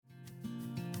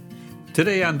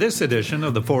Today on this edition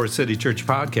of the Forest City Church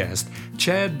Podcast,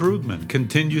 Chad Brugman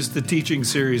continues the teaching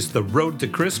series The Road to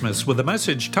Christmas with a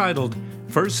message titled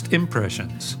First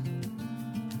Impressions.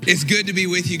 It's good to be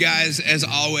with you guys, as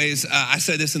always. I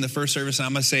said this in the first service, and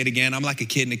I'm going to say it again. I'm like a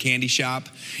kid in a candy shop.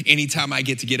 Anytime I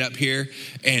get up here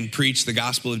and preach the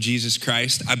gospel of Jesus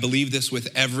Christ, I believe this with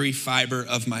every fiber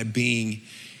of my being.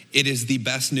 It is the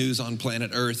best news on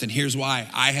planet Earth, and here's why.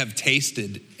 I have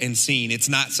tasted and seen. It's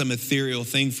not some ethereal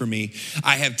thing for me.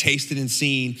 I have tasted and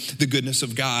seen the goodness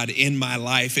of God in my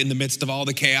life, in the midst of all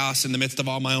the chaos, in the midst of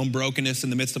all my own brokenness,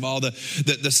 in the midst of all the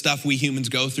stuff we humans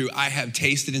go through. I have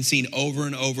tasted and seen over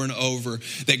and over and over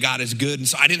that God is good, and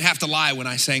so I didn't have to lie when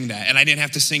I sang that, and I didn't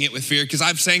have to sing it with fear, because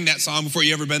I've sang that song before.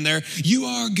 You ever been there? You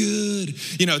are good.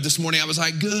 You know, this morning I was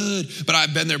like, good, but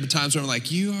I've been there times where I'm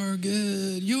like, you are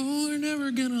good. You're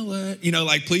never gonna let,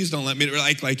 like, please don't let me,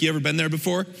 like you ever been there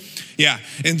before? Yeah,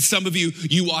 and some of you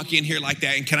walk in here like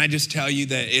that, and can I just tell you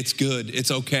that it's good,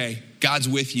 it's okay. God's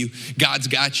with you, God's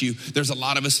got you. There's a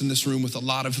lot of us in this room with a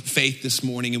lot of faith this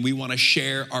morning, and we wanna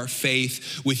share our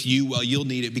faith with you. Well, you'll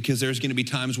need it, because there's gonna be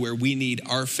times where we need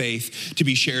our faith to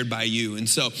be shared by you. And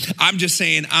so I'm just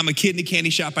saying, I'm a kid in a candy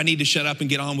shop. I need to shut up and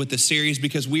get on with the series,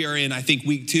 because we are in, I think,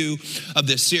 week 2 of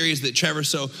this series that Trevor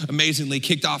so amazingly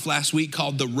kicked off last week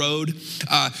called The Road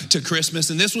to Christmas.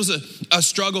 And this was a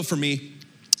struggle for me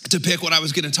to pick what I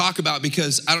was going to talk about,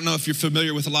 because I don't know if you're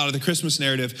familiar with a lot of the Christmas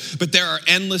narrative, but there are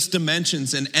endless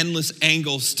dimensions and endless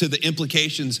angles to the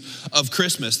implications of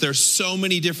Christmas. There's so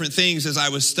many different things. As I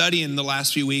was studying the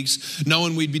last few weeks,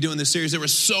 knowing we'd be doing this series, there were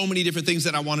so many different things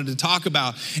that I wanted to talk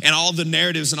about, and all the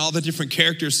narratives and all the different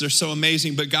characters, they're so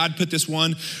amazing. But God put this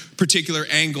one particular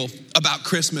angle about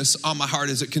Christmas on my heart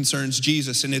as it concerns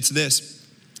Jesus, and it's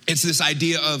this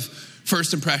idea of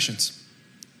first impressions.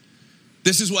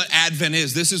 This is what Advent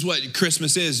is. This is what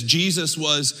Christmas is. Jesus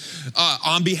was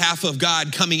on behalf of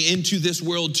God coming into this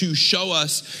world to show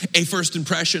us a first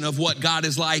impression of what God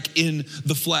is like in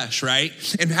the flesh, right?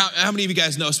 And how many of you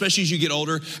guys know, especially as you get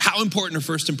older, how important are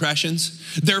first impressions?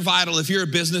 They're vital. If you're a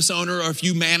business owner or if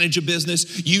you manage a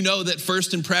business, you know that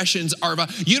first impressions are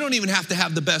vital. You don't even have to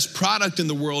have the best product in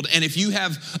the world. And if you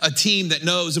have a team that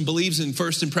knows and believes in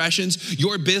first impressions,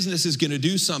 your business is going to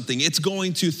do something. It's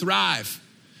going to thrive.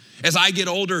 As I get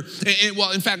older,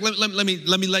 well, in fact, let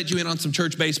me let you in on some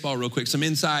church baseball real quick, some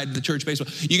inside the church baseball.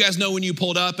 You guys know when you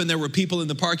pulled up and there were people in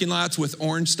the parking lots with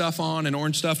orange stuff on and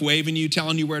orange stuff waving you,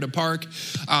 telling you where to park?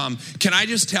 Can I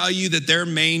just tell you that their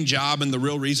main job and the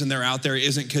real reason they're out there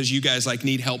isn't because you guys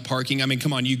need help parking? I mean,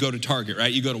 come on, you go to Target,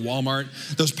 right? You go to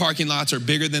Walmart. Those parking lots are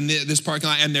bigger than this parking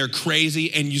lot, and they're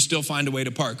crazy, and you still find a way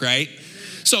to park, right?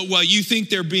 So while you think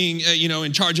they're being,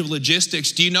 in charge of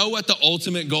logistics, do you know what the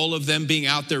ultimate goal of them being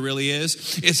out there really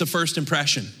is? It's a first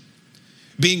impression.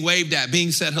 Being waved at, being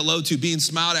said hello to, being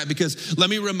smiled at. Because let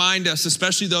me remind us,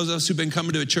 especially those of us who've been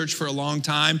coming to a church for a long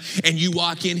time, and you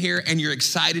walk in here and you're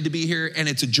excited to be here, and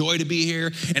it's a joy to be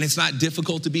here, and it's not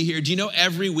difficult to be here. Do you know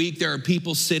every week there are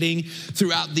people sitting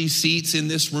throughout these seats in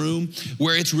this room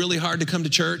where it's really hard to come to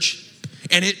church?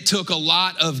 And it took a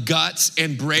lot of guts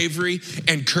and bravery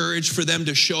and courage for them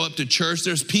to show up to church.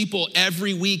 There's people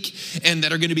every week and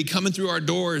that are going to be coming through our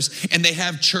doors, and they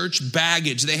have church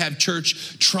baggage. They have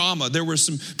church trauma. There were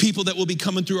some people that will be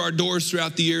coming through our doors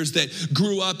throughout the years that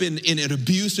grew up in an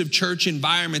abusive church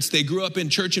environments. They grew up in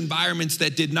church environments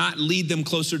that did not lead them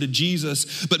closer to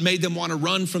Jesus, but made them want to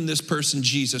run from this person,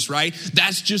 Jesus, right?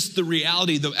 That's just the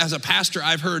reality. As a pastor,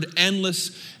 I've heard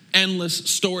endless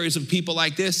stories of people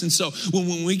like this. And so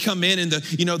when we come in and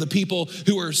the people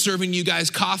who are serving you guys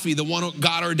coffee, the one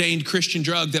God-ordained Christian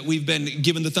drug that we've been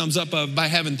given the thumbs up of by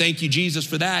heaven, thank you, Jesus,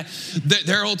 for that.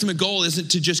 Their ultimate goal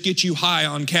isn't to just get you high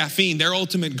on caffeine. Their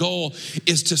ultimate goal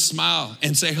is to smile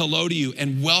and say hello to you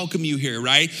and welcome you here,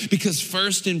 right? Because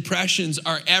first impressions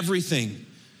are everything.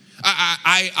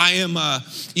 I am,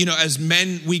 as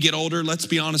men, we get older. Let's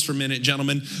be honest for a minute,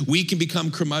 gentlemen. We can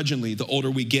become curmudgeonly the older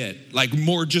we get. Like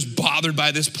more just bothered by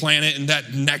this planet and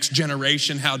that next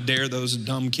generation. How dare those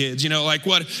dumb kids,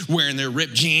 wearing their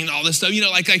ripped jeans, all this stuff.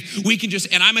 We can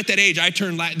just, and I'm at that age.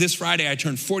 This Friday, I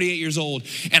turned 48 years old,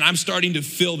 and I'm starting to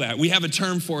feel that. We have a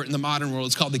term for it in the modern world.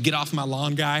 It's called the get off my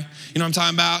lawn guy. You know what I'm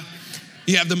talking about?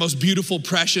 You have the most beautiful,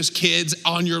 precious kids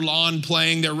on your lawn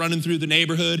playing. They're running through the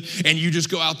neighborhood, and you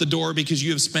just go out the door because you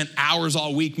have spent hours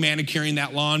all week manicuring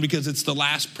that lawn because it's the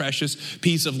last precious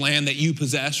piece of land that you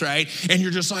possess, right? And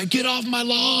you're just like, get off my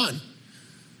lawn.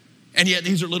 And yet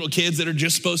these are little kids that are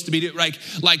just supposed to be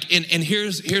and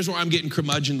here's where I'm getting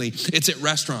curmudgeonly. It's at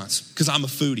restaurants, because I'm a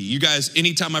foodie. You guys,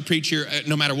 anytime I preach here,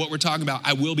 no matter what we're talking about,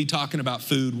 I will be talking about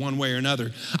food one way or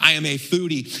another. I am a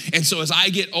foodie. And so as I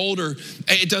get older,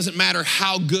 it doesn't matter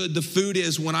how good the food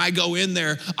is. When I go in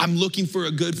there, I'm looking for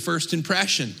a good first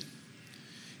impression.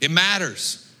 It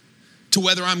matters to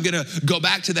whether I'm gonna go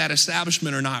back to that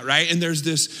establishment or not, right? And there's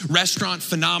this restaurant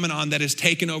phenomenon that has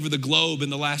taken over the globe in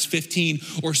the last 15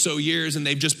 or so years, and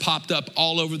they've just popped up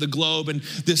all over the globe. And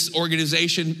this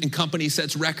organization and company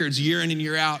sets records year in and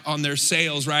year out on their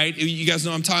sales, right? You guys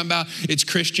know what I'm talking about? It's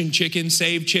Christian Chicken,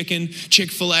 Save Chicken,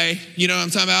 Chick-fil-A, you know what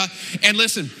I'm talking about? And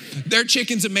listen, their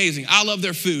chicken's amazing. I love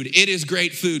their food. It is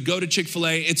great food. Go to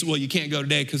Chick-fil-A. Well, you can't go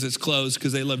today because it's closed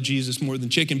because they love Jesus more than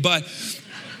chicken, but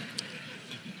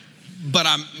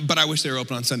I wish they were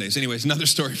open on Sundays. Anyways, another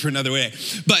story for another way.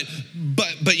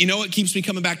 But you know what keeps me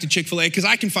coming back to Chick-fil-A? Because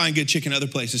I can find good chicken other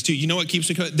places too. You know what keeps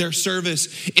me coming? Their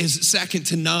service is second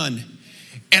to none.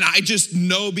 And I just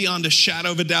know beyond a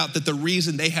shadow of a doubt that the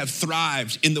reason they have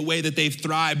thrived in the way that they've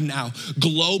thrived now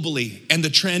globally, and the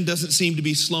trend doesn't seem to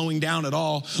be slowing down at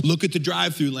all, look at the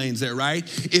drive-through lanes there, right?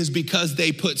 Is because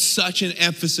they put such an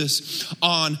emphasis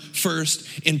on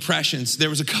first impressions. There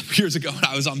was a couple years ago, and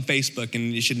I was on Facebook,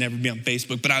 and you should never be on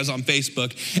Facebook, but I was on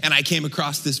Facebook, and I came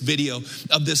across this video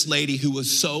of this lady who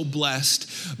was so blessed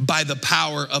by the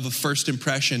power of a first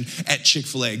impression at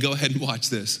Chick-fil-A. Go ahead and watch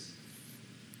this.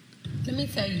 Let me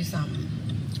tell you something.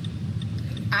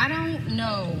 I don't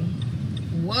know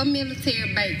what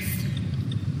military base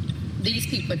these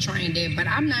people trained at, but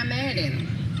I'm not mad at them.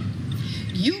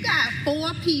 You got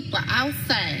 4 people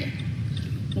outside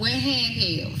with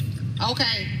handhelds,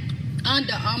 okay,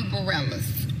 under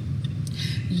umbrellas.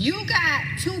 You got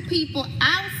 2 people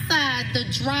outside the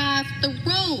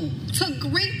drive-thru to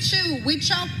greet you with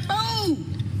your food.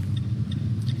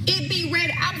 It be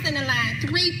ready. I was in the line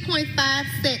 3.5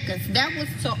 seconds. That was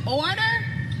to order,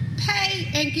 pay,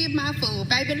 and get my food.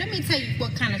 Baby, let me tell you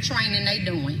what kind of training they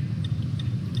doing.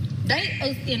 They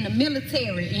is in the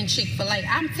military in Chick-fil-A.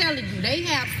 I'm telling you, they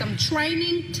have some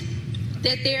training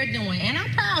that they're doing, and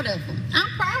I'm proud of them.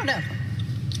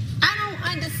 I don't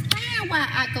understand why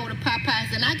I go to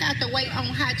Popeyes and I got to wait on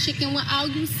hot chicken when all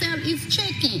you sell is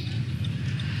chicken.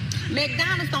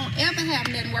 McDonald's don't ever have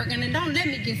nothing working, and don't let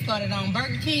me get started on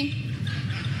Burger King.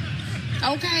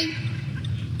 Okay?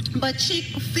 But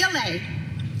Chick-fil-A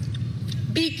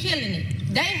be killing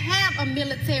it. They have a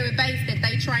military base that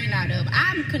they train out of.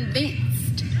 I'm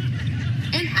convinced.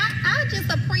 And I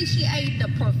just appreciate the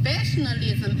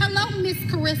professionalism. Hello, Miss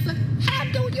Carissa. How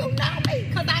do you know me?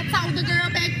 Because I told the girl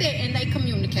back there, and they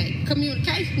communicate.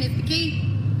 Communication is the key.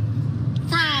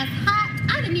 Fries hot.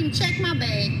 I didn't even check my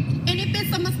bag. And if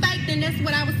it's a mistake, then that's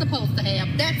what I was supposed to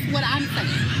have. That's what I'm saying.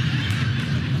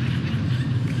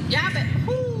 Y'all,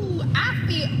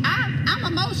 I'm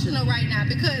emotional right now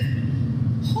because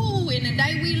in the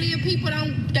day we live, people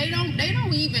don't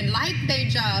even like their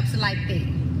jobs like that.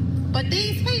 But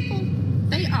these people,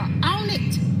 they are on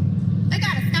it. They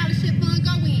got a scholarship fund.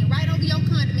 Go in right over your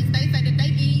condiments. They say that they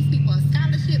give these people a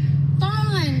scholarship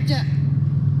fund.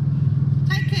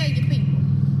 Take care of your people.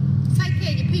 Take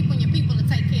care of your people, and your people will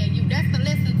take care of you. That's the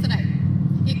lesson today.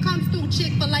 It comes through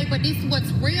Chick-fil-A, but this is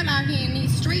what's real out here in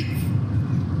these streets.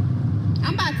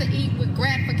 I'm about to eat with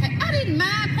gratification. I didn't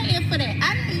mind paying for that.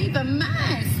 I didn't even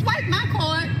mind. Swipe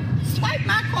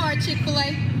my card,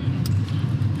 Chick-fil-A.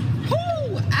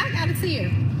 Whoo, I got a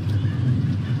tear.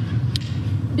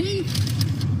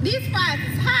 These fries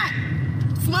is hot.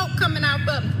 Smoke coming out of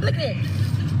them. Look at that.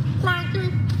 Flying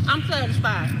through. I'm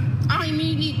satisfied. I don't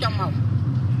even need no more.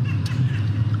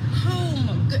 Oh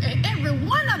my God. Every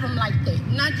one of them like that.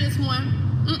 Not just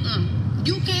one.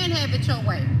 You can have it your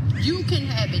way. You can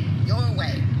have it your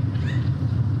way.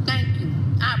 Thank you.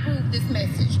 I approve this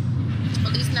message.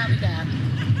 Feliz Navidad.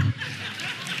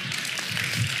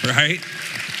 Right?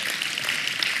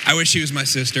 I wish she was my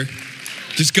sister.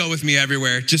 Just go with me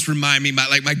everywhere. Just remind me,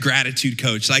 my gratitude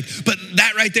coach. But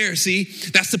that right there, see,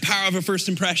 that's the power of a first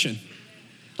impression.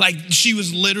 She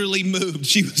was literally moved.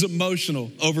 She was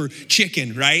emotional over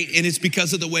chicken, right? And it's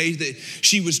because of the way that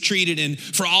she was treated. And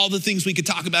for all the things we could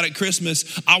talk about at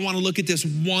Christmas, I want to look at this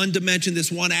one dimension,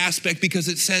 this one aspect, because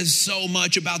it says so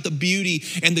much about the beauty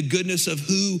and the goodness of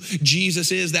who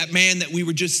Jesus is, that man that we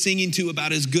were just singing to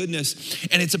about his goodness.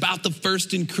 And it's about the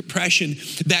first impression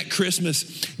that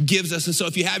Christmas gives us. And so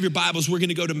if you have your Bibles, we're going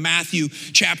to go to Matthew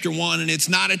chapter 1. And it's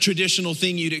not a traditional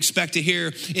thing you'd expect to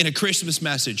hear in a Christmas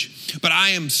message. But I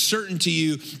am certain to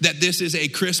you that this is a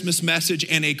Christmas message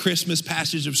and a Christmas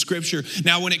passage of Scripture.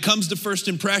 Now, when it comes to first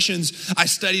impressions, I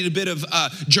studied a bit of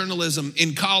journalism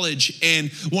in college,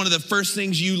 and one of the first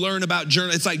things you learn about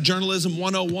it's like journalism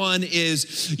 101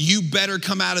 is you better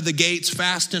come out of the gates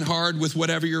fast and hard with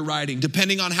whatever you're writing,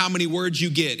 depending on how many words you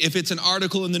get. If it's an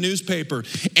article in the newspaper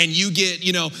and you get,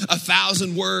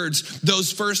 1,000 words,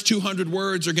 those first 200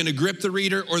 words are going to grip the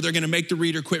reader, or they're going to make the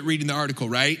reader quit reading the article,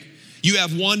 right? You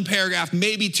have one paragraph,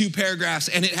 maybe two paragraphs,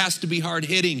 and it has to be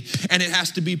hard-hitting, and it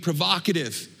has to be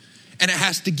provocative, and it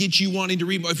has to get you wanting to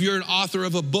read more. If you're an author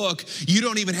of a book, you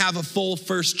don't even have a full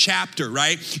first chapter,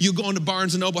 right? You go into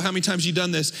Barnes & Noble, how many times have you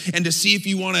done this? And to see if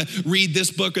you want to read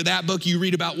this book or that book, you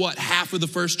read about half of the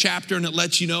first chapter, and it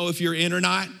lets you know if you're in or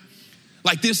not.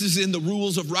 Like, this is in the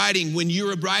rules of writing. When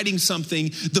you're writing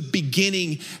something, the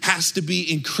beginning has to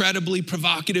be incredibly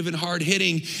provocative and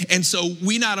hard-hitting. And so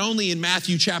we not only in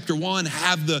Matthew chapter 1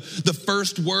 have the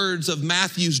first words of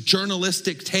Matthew's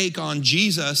journalistic take on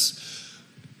Jesus,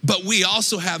 but we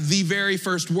also have the very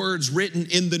first words written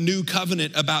in the new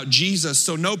covenant about Jesus.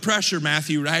 So no pressure,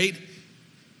 Matthew, right?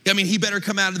 I mean, he better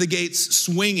come out of the gates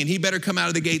swinging. He better come out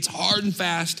of the gates hard and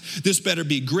fast. This better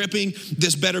be gripping.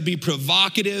 This better be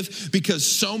provocative, because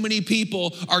so many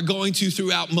people are going to,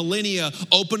 throughout millennia,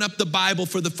 open up the Bible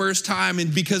for the first time,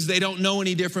 and because they don't know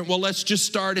any different, well, let's just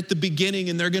start at the beginning,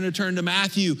 and they're going to turn to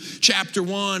Matthew chapter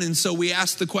 1. And so we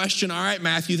ask the question, all right,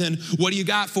 Matthew, then what do you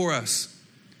got for us?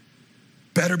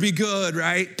 Better be good,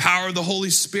 right? Power of the Holy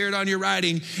Spirit on your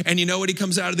writing. And you know what he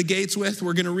comes out of the gates with?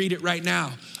 We're going to read it right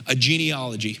now. A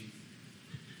genealogy.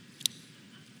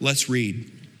 Let's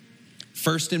read.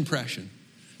 First impression,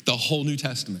 the whole New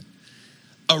Testament.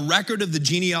 A record of the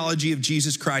genealogy of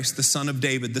Jesus Christ, the son of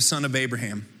David, the son of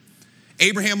Abraham.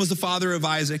 Abraham was the father of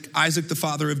Isaac, Isaac the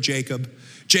father of Jacob,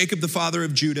 Jacob the father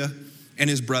of Judah and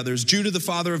his brothers, Judah the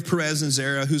father of Perez and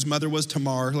Zerah, whose mother was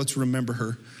Tamar. Let's remember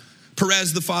her.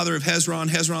 Perez, the father of Hezron,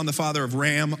 Hezron, the father of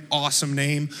Ram, awesome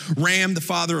name. Ram, the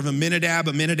father of Amminadab,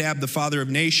 Amminadab, the father of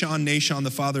Nahshon, Nahshon, the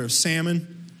father of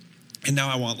Salmon. And now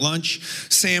I want lunch.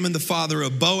 Salmon, the father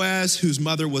of Boaz, whose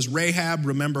mother was Rahab,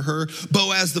 remember her.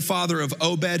 Boaz, the father of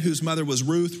Obed, whose mother was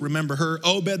Ruth, remember her.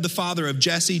 Obed, the father of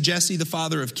Jesse, Jesse, the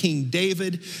father of King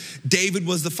David. David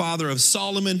was the father of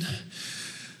Solomon.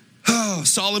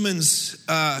 Solomon's,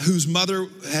 whose mother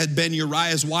had been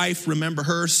Uriah's wife, remember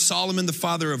her. Solomon, the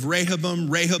father of Rehoboam,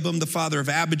 Rehoboam, the father of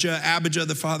Abijah, Abijah,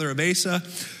 the father of Asa.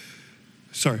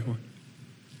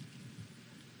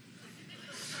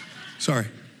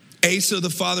 Asa, the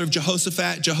father of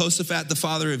Jehoshaphat, Jehoshaphat, the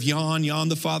father of Yon, Yon,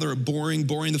 the father of Boring,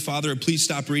 Boring, the father of, please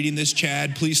stop reading this,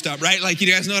 Chad, please stop, right? Like,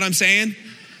 you guys know what I'm saying?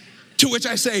 To which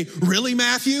I say, really,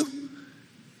 Matthew?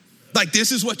 Like,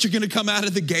 this is what you're going to come out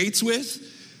of the gates with?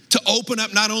 To open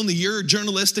up not only your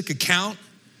journalistic account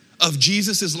of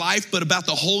Jesus' life, but about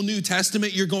the whole New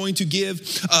Testament, you're going to give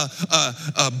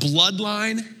a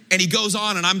bloodline. And he goes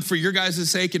on, and I'm, for your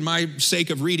guys' sake and my sake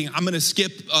of reading, I'm going to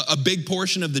skip a big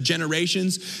portion of the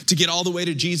generations to get all the way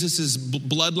to Jesus'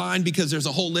 bloodline, because there's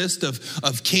a whole list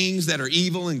of kings that are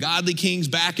evil and godly kings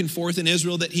back and forth in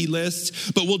Israel that he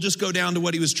lists. But we'll just go down to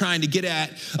what he was trying to get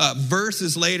at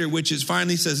verses later, which is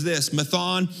finally says this: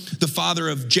 Mathon, the father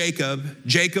of Jacob,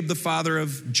 Jacob, the father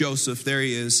of Joseph, there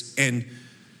he is, and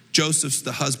Joseph's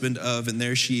the husband of, and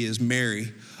there she is,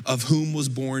 Mary, of whom was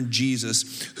born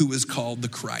Jesus, who is called the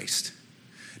Christ.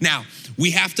 Now,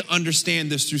 we have to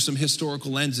understand this through some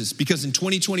historical lenses, because in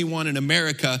 2021 in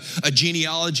America, a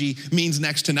genealogy means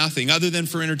next to nothing. Other than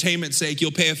for entertainment's sake,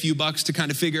 you'll pay a few bucks to kind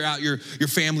of figure out your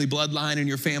family bloodline and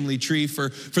your family tree for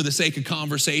the sake of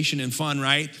conversation and fun,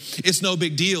 right? It's no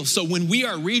big deal. So when we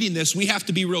are reading this, we have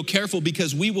to be real careful,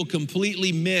 because we will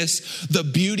completely miss the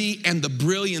beauty and the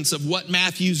brilliance of what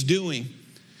Matthew's doing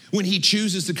when he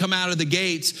chooses to come out of the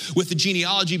gates with the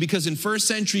genealogy, because in first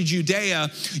century Judea,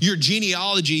 your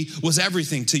genealogy was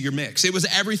everything to your mix. It was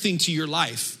everything to your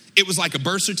life. It was like a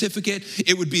birth certificate.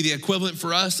 It would be the equivalent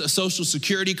for us, a social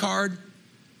security card.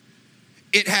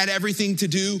 It had everything to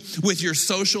do with your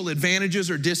social advantages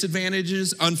or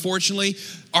disadvantages. Unfortunately,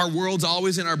 our world's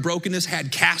always in our brokenness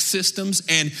had caste systems,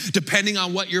 and depending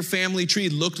on what your family tree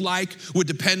looked like would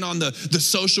depend on the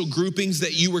social groupings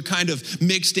that you were kind of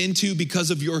mixed into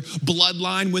because of your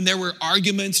bloodline. When there were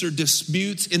arguments or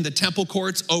disputes in the temple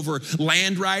courts over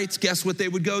land rights, guess what they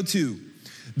would go to?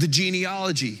 The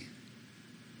genealogy.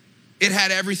 It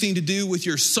had everything to do with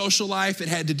your social life. It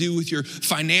had to do with your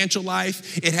financial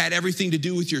life. It had everything to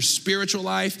do with your spiritual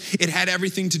life. It had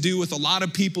everything to do with a lot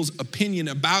of people's opinion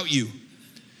about you.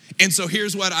 And so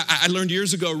here's what I learned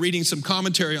years ago reading some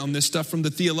commentary on this stuff from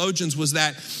the theologians, was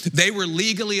that they were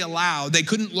legally allowed, they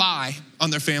couldn't lie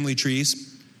on their family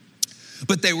trees,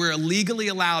 but they were illegally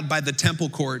allowed by the temple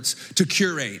courts to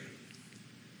curate.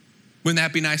 Wouldn't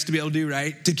that be nice to be able to do,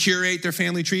 right? To curate their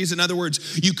family trees. In other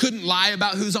words, you couldn't lie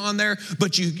about who's on there,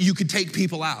 but you could take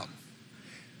people out.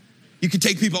 You could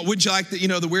take people, wouldn't you like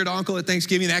the weird uncle at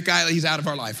Thanksgiving? That guy, he's out of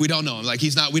our life. We don't know him. Like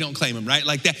we don't claim him, right?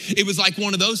 Like that. It was like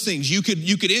one of those things. You could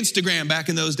Instagram back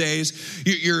in those days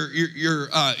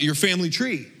your family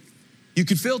tree. You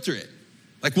could filter it.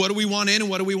 Like, what do we want in and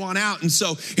what do we want out? And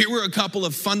so here were a couple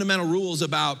of fundamental rules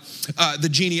about the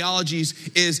genealogies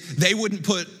is they wouldn't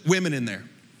put women in there.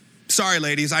 Sorry,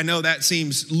 ladies, I know that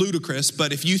seems ludicrous,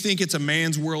 but if you think it's a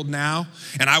man's world now,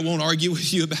 and I won't argue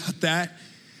with you about that,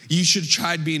 you should have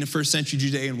tried being a first century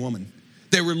Judean woman.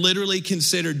 They were literally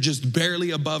considered just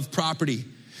barely above property.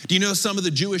 Do you know some of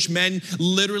the Jewish men,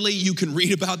 literally, you can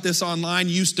read about this online,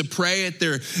 used to pray at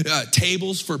their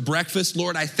tables for breakfast.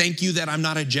 Lord, I thank you that I'm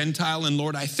not a Gentile, and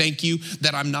Lord, I thank you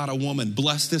that I'm not a woman.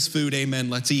 Bless this food, amen,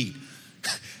 let's eat.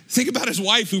 Think about his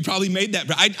wife who probably made that.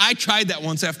 I tried that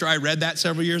once after I read that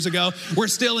several years ago. We're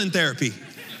still in therapy.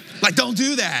 Like, don't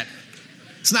do that.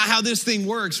 It's not how this thing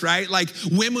works, right? Like,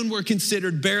 women were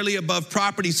considered barely above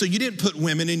property, so you didn't put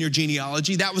women in your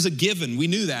genealogy. That was a given. We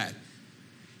knew that.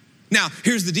 Now,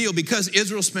 here's the deal. Because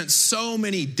Israel spent so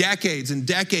many decades and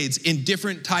decades in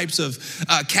different types of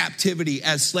captivity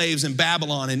as slaves in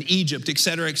Babylon and Egypt, et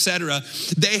cetera,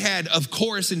 they had, of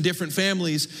course, in different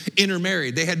families,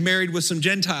 intermarried. They had married with some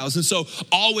Gentiles. And so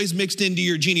always mixed into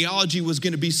your genealogy was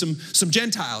going to be some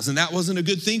Gentiles. And that wasn't a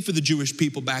good thing for the Jewish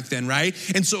people back then, right?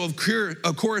 And so, of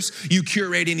course, you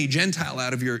curate any Gentile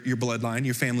out of your bloodline,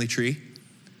 your family tree.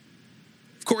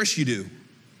 Of course you do.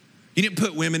 You didn't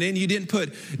put women in. You didn't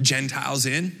put Gentiles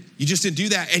in. You just didn't do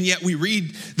that. And yet we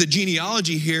read the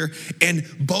genealogy here, and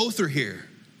both are here.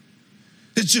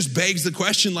 It just begs the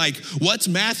question, like, what's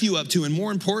Matthew up to? And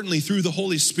more importantly, through the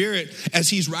Holy Spirit, as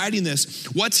he's writing this,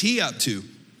 what's he up to?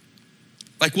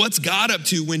 Like, what's God up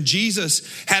to when Jesus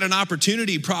had an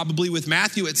opportunity probably with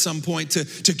Matthew at some point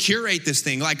to curate this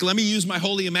thing? Like, let me use my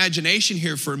holy imagination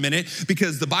here for a minute,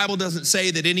 because the Bible doesn't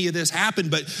say that any of this happened,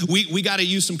 but we got to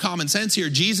use some common sense here.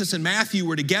 Jesus and Matthew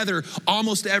were together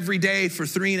almost every day for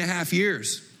 3.5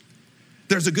 years.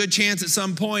 There's a good chance at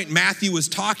some point Matthew was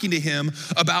talking to him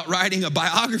about writing a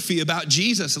biography about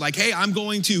Jesus. Like, hey, I'm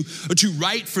going to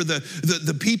write for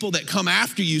the people that come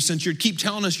after you, since you keep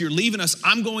telling us you're leaving us.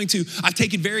 I've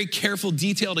taken very careful,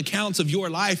 detailed accounts of your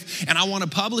life, and I want to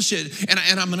publish it.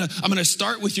 And I'm gonna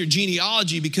start with your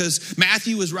genealogy, because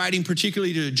Matthew was writing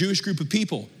particularly to a Jewish group of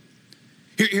people.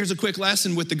 Here's a quick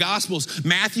lesson with the Gospels.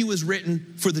 Matthew was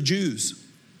written for the Jews.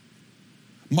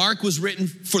 Mark was written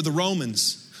for the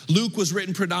Romans. Luke was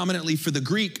written predominantly for the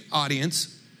Greek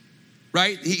audience,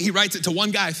 right? He writes it to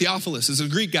one guy, Theophilus, is a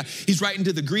Greek guy. He's writing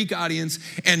to the Greek audience,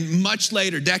 and much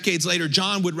later, decades later,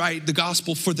 John would write the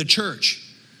gospel for the church.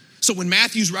 So when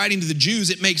Matthew's writing to the Jews,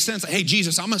 it makes sense. Like, hey,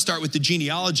 Jesus, I'm gonna start with the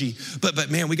genealogy, but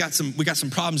man, we got some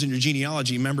problems in your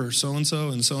genealogy. Remember so-and-so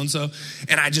and so-and-so?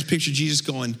 And I just picture Jesus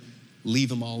going, leave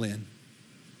them all in.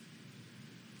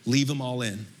 Leave them all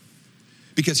in.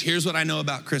 Because here's what I know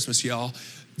about Christmas, y'all.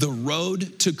 The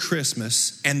road to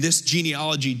Christmas, and this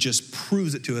genealogy just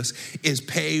proves it to us, is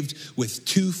paved with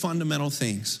two fundamental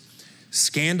things: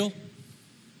 scandal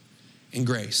and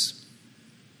grace.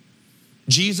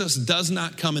 Jesus does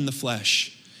not come in the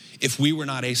flesh if we were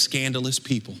not a scandalous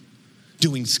people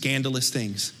doing scandalous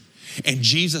things. And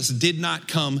Jesus did not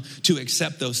come to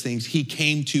accept those things. He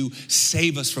came to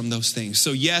save us from those things.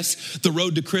 So yes, the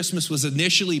road to Christmas was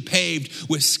initially paved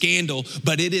with scandal,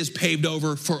 but it is paved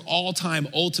over for all time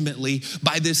ultimately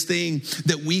by this thing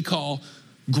that we call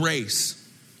grace.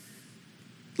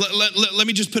 Let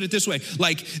me just put it this way.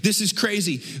 Like, this is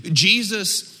crazy.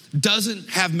 Jesus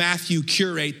doesn't have Matthew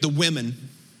curate the women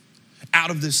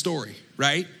out of this story,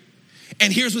 right?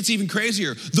 And here's what's even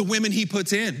crazier. The women he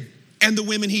puts in, and the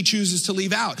women he chooses to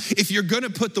leave out. If you're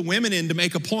gonna put the women in to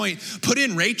make a point, put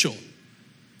in Rachel,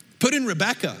 put in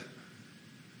Rebecca,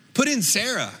 put in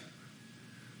Sarah,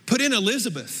 put in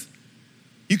Elizabeth.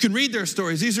 You can read their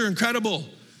stories. These are incredible,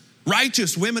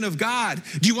 righteous women of God.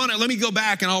 Let me go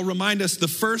back and I'll remind us the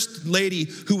first lady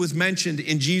who was mentioned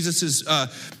in Jesus's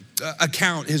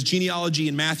account, his genealogy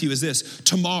in Matthew, is this: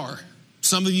 Tamar.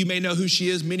 Some of you may know who she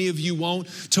is, many of you won't.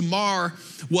 Tamar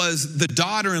was the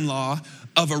daughter-in-law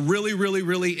of a really, really,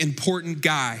 really important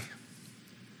guy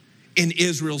in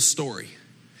Israel's story.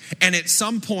 And at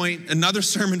some point, another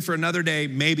sermon for another day,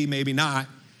 maybe not,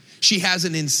 she has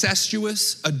an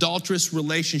incestuous, adulterous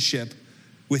relationship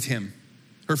with him,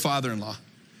 her father-in-law.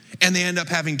 And they end up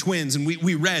having twins. And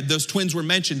we read, those twins were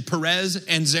mentioned, Perez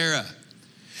and Zerah.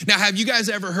 Now, have you guys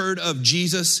ever heard of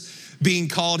Jesus being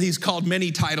called. He's called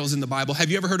many titles in the Bible.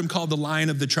 Have you ever heard him called the Lion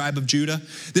of the tribe of Judah?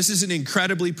 This is an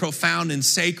incredibly profound and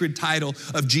sacred title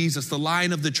of Jesus, the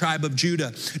Lion of the tribe of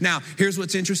Judah. Now, here's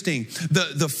what's interesting.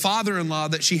 The father-in-law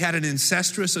that she had an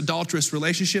incestuous, adulterous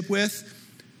relationship with,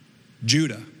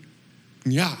 Judah.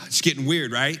 Yeah, it's getting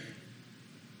weird, right?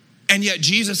 And yet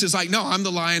Jesus is like, no, I'm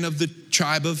the Lion of the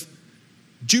tribe of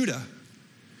Judah.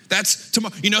 That's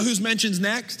tomorrow. You know who's mentioned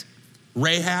next?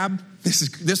 Rahab.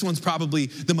 This one's probably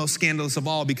the most scandalous of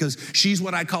all because she's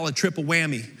what I call a triple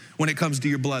whammy when it comes to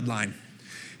your bloodline.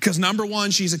 Because number one,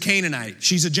 she's a Canaanite.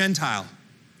 She's a Gentile.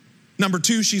 Number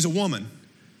two, she's a woman.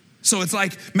 So it's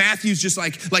like Matthew's just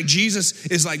like Jesus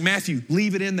is like, Matthew,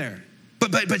 leave it in there.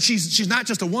 But she's not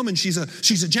just a woman, she's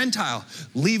a Gentile.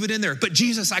 Leave it in there. But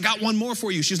Jesus, I got one more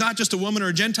for you. She's not just a woman or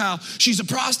a Gentile, she's a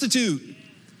prostitute.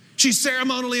 She's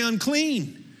ceremonially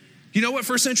unclean. You know what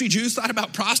first century Jews thought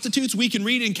about prostitutes? We can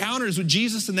read encounters with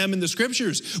Jesus and them in the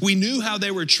scriptures. We knew how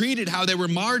they were treated, how they were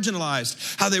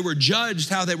marginalized, how they were judged,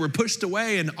 how they were pushed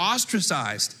away and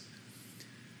ostracized.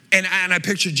 And I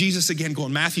picture Jesus again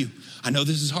going, Matthew, I know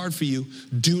this is hard for you.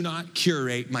 Do not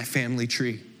curate my family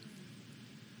tree.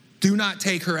 Do not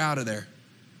take her out of there.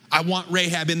 I want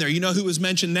Rahab in there. You know who was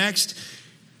mentioned next?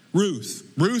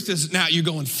 Ruth. Ruth is, now you're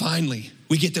going, finally,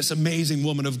 we get this amazing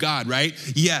woman of God, right?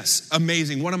 Yes,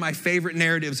 amazing. One of my favorite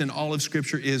narratives in all of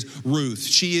Scripture is Ruth.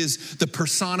 She is the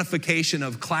personification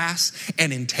of class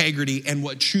and integrity and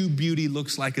what true beauty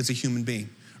looks like as a human being,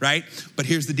 right? But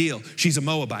here's the deal. She's a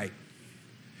Moabite.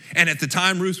 And at the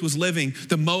time Ruth was living,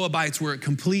 the Moabites were at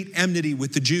complete enmity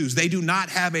with the Jews. They do not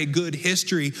have a good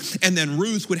history. And then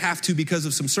Ruth would have to, because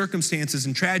of some circumstances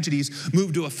and tragedies,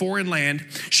 move to a foreign land.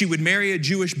 She would marry a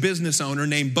Jewish business owner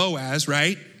named Boaz,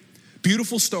 right?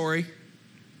 Beautiful story.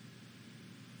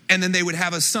 And then they would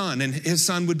have a son, and his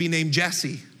son would be named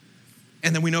Jesse.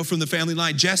 And then we know from the family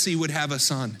line, Jesse would have a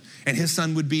son, and his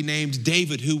son would be named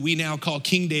David, who we now call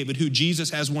King David, who Jesus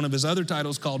has one of his other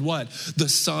titles called what? The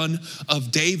Son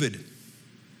of David.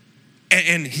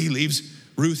 And he leaves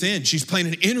Ruth in. She's playing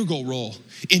an integral role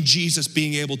in Jesus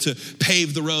being able to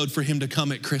pave the road for him to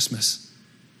come at Christmas.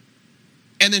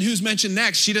 And then who's mentioned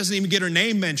next? She doesn't even get her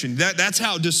name mentioned. That's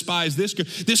how despised this girl.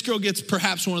 This girl gets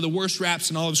perhaps one of the worst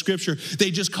raps in all of Scripture. They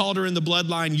just called her in the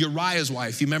bloodline Uriah's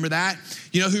wife. You remember that?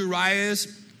 You know who Uriah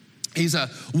is? He's a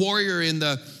warrior in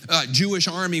the Jewish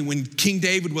army when King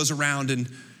David was around. And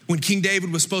when King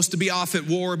David was supposed to be off at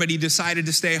war, but he decided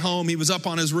to stay home, he was up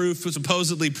on his roof, was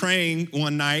supposedly praying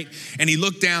one night, and he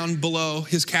looked down below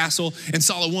his castle and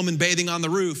saw a woman bathing on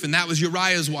the roof, and that was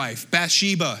Uriah's wife,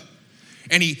 Bathsheba.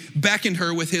 And he beckoned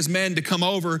her with his men to come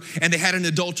over, and they had an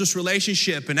adulterous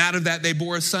relationship. And out of that, they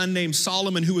bore a son named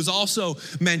Solomon, who was also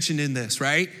mentioned in this,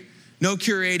 right? No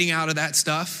curating out of that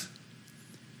stuff.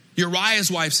 Uriah's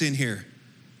wife's in here.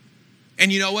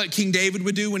 And you know what King David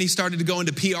would do when he started to go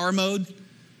into PR mode?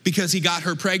 Because he got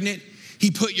her pregnant,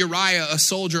 he put Uriah, a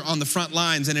soldier, on the front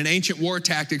lines. And in ancient war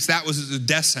tactics, that was a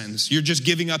death sentence. You're just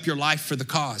giving up your life for the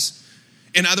cause.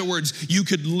 In other words, you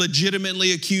could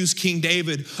legitimately accuse King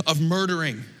David of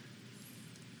murdering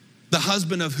the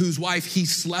husband of whose wife he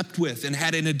slept with and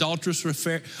had an adulterous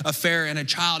affair and a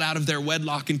child out of their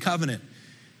wedlock and covenant.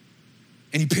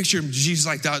 And you picture him, Jesus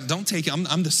like, don't take him.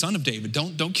 I'm the son of David.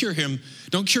 Don't cure him.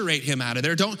 Don't curate him out of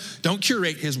there. Don't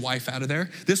curate his wife out of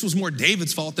there. This was more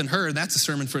David's fault than her. That's a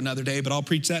sermon for another day, but I'll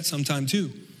preach that sometime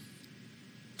too.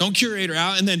 Don't curate her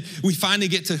out. And then we finally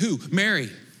get to who? Mary.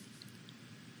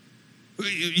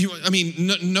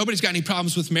 Nobody's got any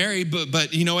problems with Mary,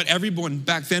 but you know what? Everyone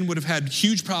back then would have had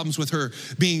huge problems with her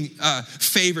being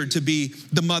favored to be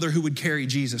the mother who would carry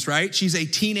Jesus, right? She's a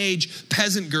teenage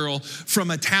peasant girl from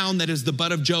a town that is the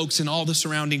butt of jokes in all the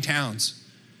surrounding towns.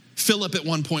 Philip at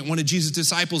one point, one of Jesus'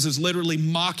 disciples, is literally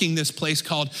mocking this place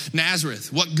called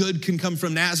Nazareth. What good can come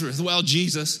from Nazareth? Well,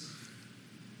 Jesus.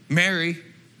 Mary.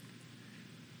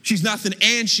 She's nothing,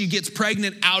 and she gets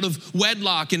pregnant out of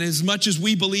wedlock. And as much as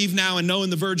we believe now and know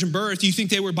in the virgin birth, you think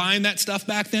they were buying that stuff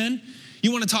back then?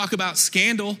 You want to talk about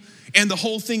scandal? And the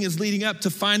whole thing is leading up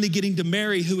to finally getting to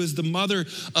Mary, who is the mother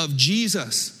of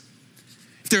Jesus.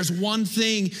 If there's one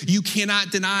thing you cannot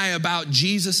deny about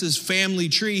Jesus's family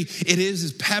tree, it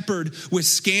is peppered with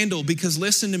scandal. Because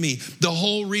listen to me, the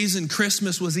whole reason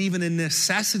Christmas was even a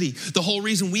necessity, the whole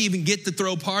reason we even get to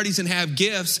throw parties and have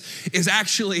gifts is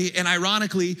actually, and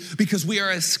ironically, because we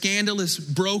are a scandalous,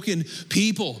 broken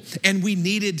people, and we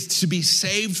needed to be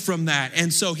saved from that.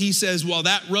 And so he says, while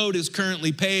that road is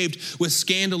currently paved with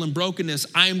scandal and brokenness,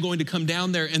 I am going to come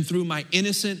down there, and through my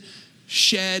innocent,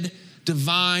 shed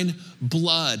divine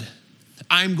blood,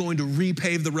 I'm going to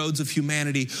repave the roads of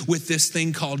humanity with this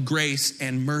thing called grace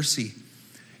and mercy.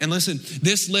 And listen,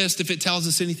 this list, if it tells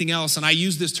us anything else, and I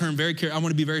use this term very carefully, I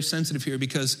want to be very sensitive here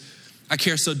because I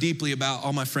care so deeply about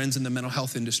all my friends in the mental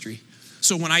health industry.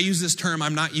 So when I use this term,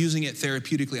 I'm not using it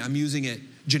therapeutically. I'm using it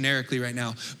generically right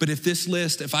now. But if this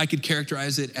list, if I could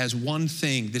characterize it as one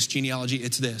thing, this genealogy,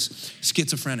 it's this: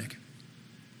 schizophrenic.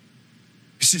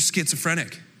 It's just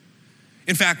schizophrenic.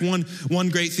 In fact, one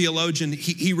great theologian,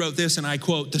 he wrote this, and I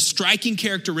quote, "The striking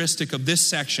characteristic of this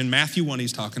section," Matthew 1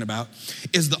 he's talking about,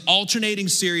 "is the alternating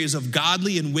series of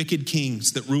godly and wicked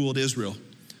kings that ruled Israel.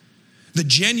 The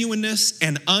genuineness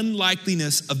and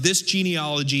unlikeliness of this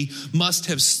genealogy must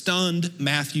have stunned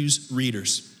Matthew's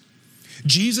readers.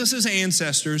 Jesus'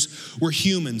 ancestors were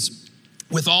humans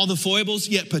with all the foibles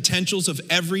yet potentials of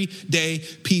everyday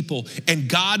people. And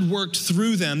God worked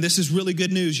through them," this is really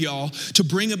good news, y'all, "to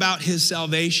bring about his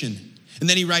salvation." And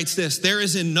then he writes this: "There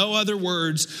is in no other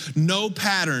words, no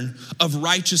pattern of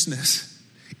righteousness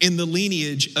in the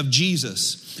lineage of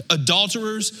Jesus.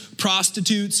 Adulterers,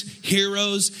 prostitutes,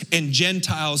 heroes, and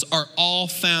Gentiles are all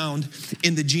found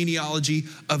in the genealogy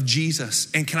of Jesus."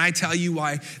 And can I tell you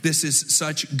why this is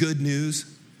such good news?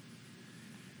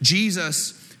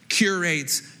 Jesus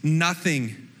curates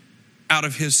nothing out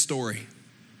of his story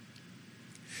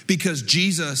because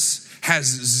Jesus has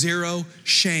zero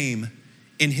shame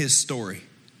in his story.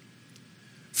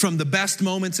 From the best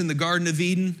moments in the Garden of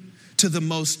Eden to the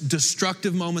most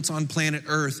destructive moments on planet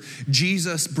Earth,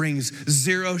 Jesus brings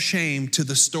zero shame to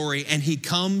the story, and he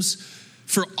comes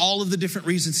for all of the different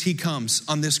reasons he comes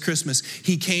on this Christmas.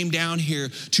 He came down here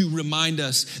to remind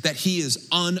us that he is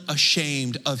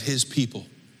unashamed of his people.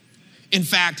 In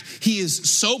fact, he is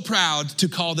so proud to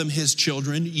call them his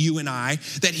children, you and I,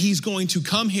 that he's going to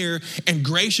come here and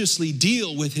graciously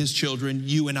deal with his children,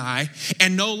 you and I,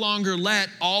 and no longer let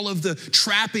all of the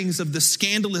trappings of the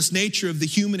scandalous nature of the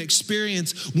human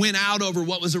experience win out over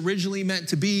what was originally meant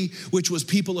to be, which was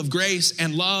people of grace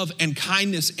and love and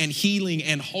kindness and healing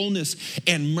and wholeness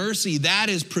and mercy. That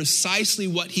is precisely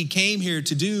what he came here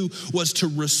to do, was to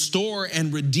restore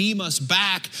and redeem us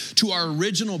back to our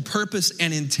original purpose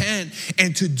and intent,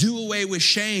 and to do away with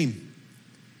shame.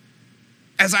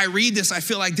 As I read this, I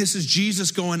feel like this is Jesus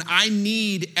going, I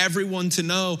need everyone to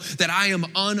know that I am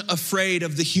unafraid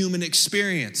of the human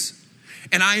experience.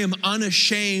 And I am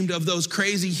unashamed of those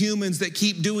crazy humans that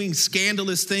keep doing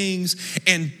scandalous things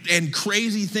and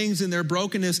crazy things in their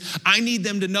brokenness. I need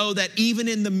them to know that even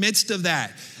in the midst of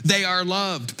that, they are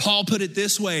loved. Paul put it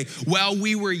this way: while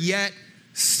we were yet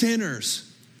sinners,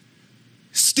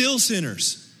 still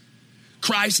sinners,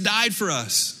 Christ died for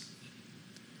us.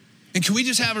 And can we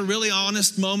just have a really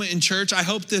honest moment in church? I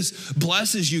hope this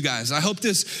blesses you guys. I hope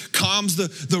this calms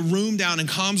the room down and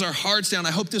calms our hearts down.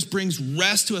 I hope this brings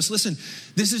rest to us. Listen,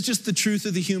 this is just the truth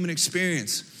of the human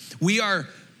experience. We are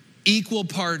equal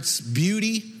parts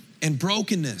beauty and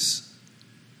brokenness.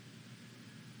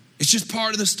 It's just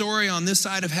part of the story on this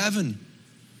side of heaven.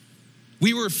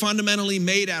 We were fundamentally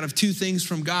made out of two things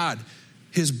from God: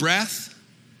 his breath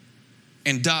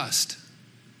and dust.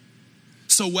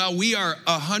 So while we are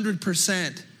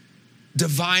 100%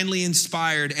 divinely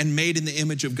inspired and made in the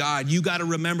image of God, you got to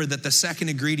remember that the second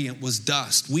ingredient was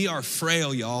dust. We are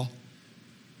frail, y'all.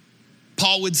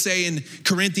 Paul would say in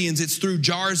Corinthians, it's through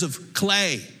jars of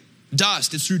clay,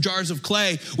 dust. It's through jars of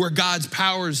clay where God's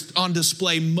power is on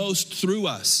display most through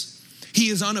us. He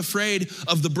is unafraid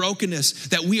of the brokenness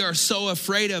that we are so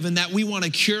afraid of and that we want to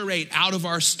curate out of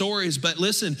our stories. But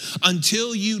listen,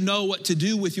 until you know what to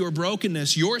do with your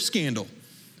brokenness, your scandal,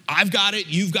 I've got it,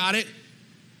 you've got it.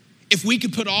 If we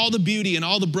could put all the beauty and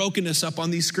all the brokenness up on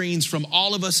these screens from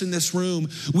all of us in this room,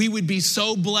 we would be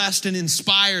so blessed and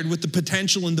inspired with the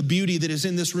potential and the beauty that is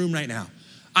in this room right now.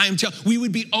 We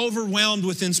would be overwhelmed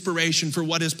with inspiration for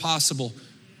what is possible.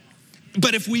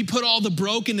 But if we put all the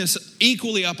brokenness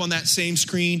equally up on that same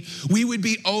screen, we would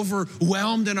be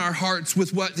overwhelmed in our hearts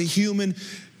with what the human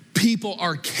people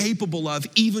are capable of,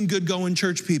 even good going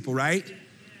church people, right?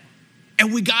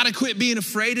 And we got to quit being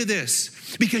afraid of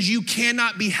this, because you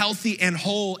cannot be healthy and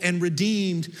whole and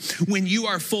redeemed when you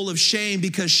are full of shame,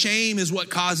 because shame is what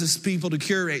causes people to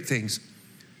curate things,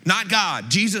 not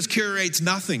God. Jesus curates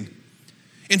nothing.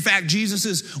 In fact,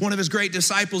 one of his great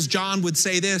disciples, John, would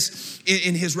say this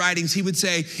in his writings. He would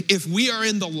say, if we are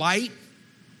in the light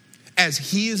as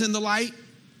he is in the light,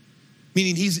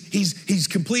 meaning he's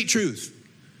complete truth.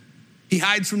 He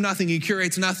hides from nothing. He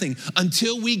curates nothing.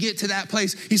 Until we get to that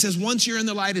place, he says, once you're in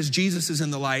the light as Jesus is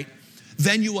in the light,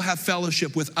 then you will have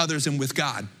fellowship with others and with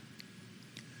God.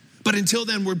 But until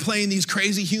then, we're playing these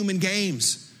crazy human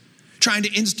games, trying to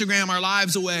Instagram our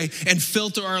lives away and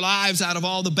filter our lives out of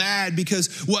all the bad,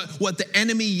 because what the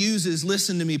enemy uses,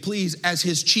 listen to me please, as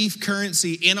his chief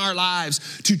currency in our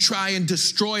lives to try and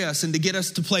destroy us and to get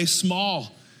us to play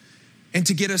small and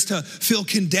to get us to feel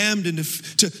condemned and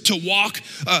to walk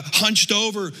hunched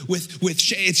over with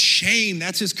it's shame.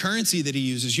 That's his currency that he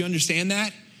uses. You understand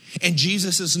that? And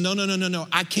Jesus says, no.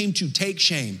 I came to take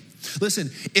shame. Listen,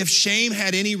 if shame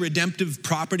had any redemptive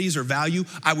properties or value,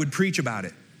 I would preach about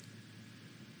it.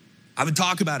 I would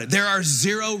talk about it. There are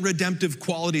zero redemptive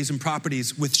qualities and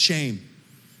properties with shame.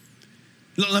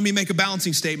 Let me make a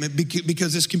balancing statement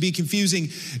because this can be confusing.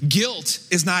 Guilt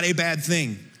is not a bad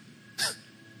thing.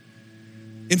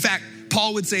 In fact,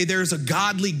 Paul would say there's a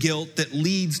godly guilt that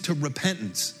leads to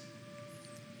repentance.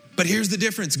 But here's the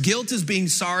difference. Guilt is being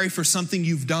sorry for something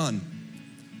you've done.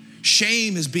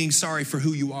 Shame is being sorry for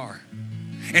who you are.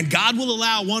 And God will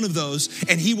allow one of those,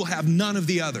 and he will have none of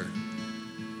the other.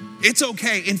 It's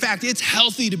okay. In fact, it's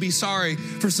healthy to be sorry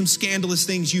for some scandalous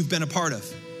things you've been a part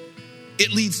of.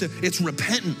 It leads to, it's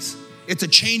repentance. It's a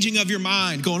changing of your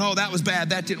mind, going, oh, that was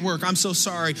bad, that didn't work, I'm so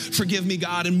sorry, forgive me,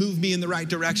 God, and move me in the right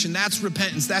direction. That's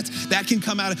repentance. That can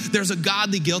come out of, there's a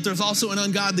godly guilt, there's also an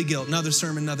ungodly guilt. Another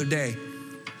sermon, another day.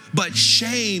 But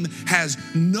shame has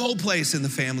no place in the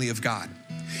family of God.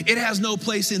 It has no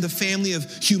place in the family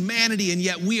of humanity, and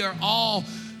yet we are all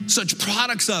such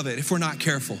products of it if we're not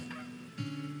careful.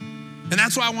 And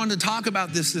that's why I wanted to talk about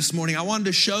this morning. I wanted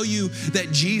to show you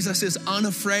that Jesus is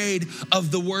unafraid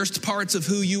of the worst parts of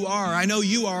who you are. I know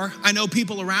you are. I know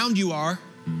people around you are.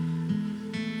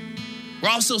 We're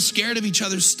all so scared of each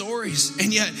other's stories,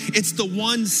 and yet it's the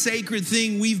one sacred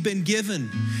thing we've been given.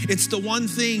 It's the one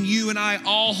thing you and I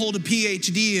all hold a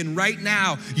PhD in right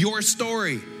now, your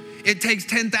story. It takes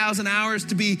 10,000 hours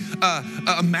to be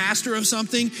a master of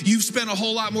something. You've spent a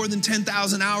whole lot more than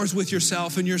 10,000 hours with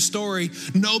yourself and your story.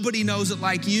 Nobody knows it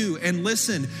like you. And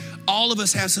listen, all of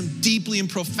us have some deeply and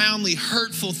profoundly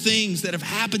hurtful things that have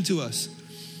happened to us.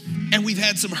 And we've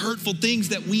had some hurtful things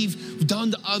that we've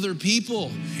done to other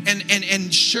people.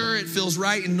 And sure, it feels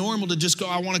right and normal to just go,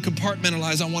 I want to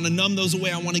compartmentalize. I want to numb those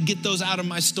away. I want to get those out of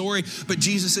my story. But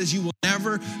Jesus says you will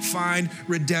never find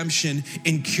redemption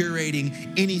in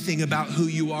curating anything about who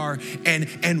you are.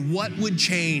 And what would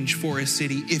change for a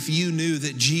city if you knew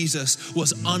that Jesus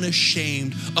was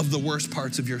unashamed of the worst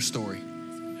parts of your story?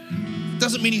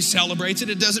 Doesn't mean he celebrates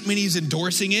it. It doesn't mean he's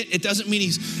endorsing it. It doesn't mean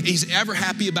he's ever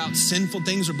happy about sinful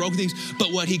things or broken things.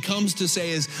 But what he comes to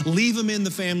say is, leave them in the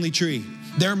family tree.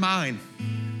 They're mine.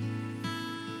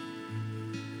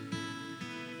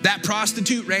 That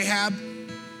prostitute, Rahab,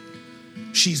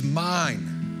 she's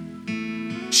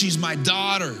mine. She's my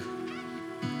daughter.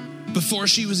 Before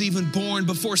she was even born,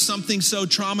 before something so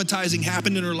traumatizing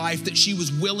happened in her life that she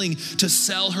was willing to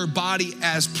sell her body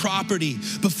as property,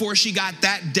 before she got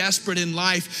that desperate in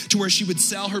life to where she would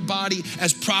sell her body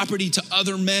as property to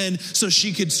other men so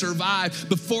she could survive,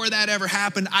 before that ever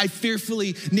happened, I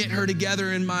fearfully knit her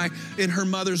together in her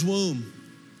mother's womb.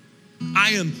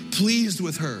 I am pleased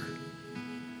with her.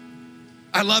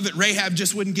 I love it. Rahab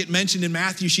just wouldn't get mentioned in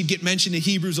Matthew. She'd get mentioned in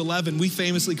Hebrews 11. We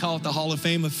famously call it the Hall of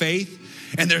Fame of Faith.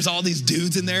 And there's all these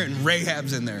dudes in there, and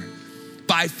Rahab's in there.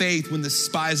 By faith, when the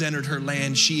spies entered her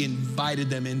land, she invited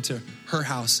them into her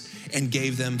house and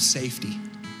gave them safety.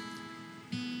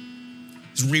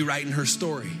 He's rewriting her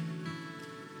story.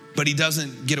 But he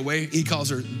doesn't get away. He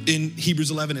calls her, in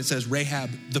Hebrews 11, it says Rahab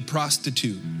the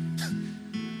prostitute.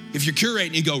 If you're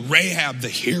curating, you go Rahab the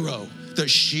hero, the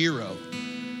shero.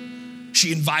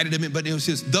 She invited him in, but it was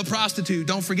just the prostitute.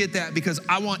 Don't forget that, because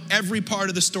I want every part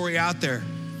of the story out there.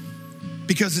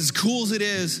 Because as cool as it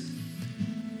is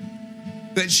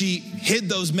that she hid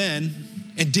those men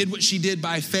and did what she did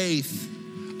by faith,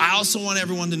 I also want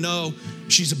everyone to know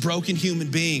she's a broken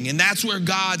human being. And that's where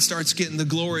God starts getting the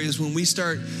glory, is when we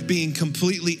start being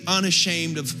completely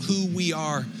unashamed of who we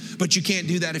are. But you can't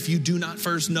do that if you do not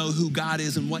first know who God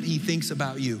is and what he thinks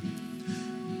about you.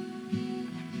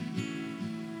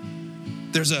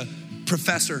 There's a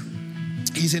professor.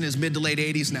 He's in his mid to late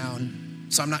 80s now, and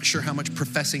so I'm not sure how much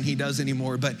professing he does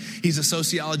anymore, but he's a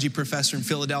sociology professor in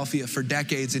Philadelphia for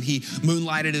decades, and he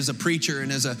moonlighted as a preacher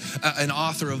and as an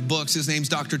author of books. His name's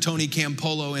Dr. Tony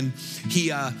Campolo, and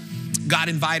he got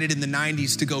invited in the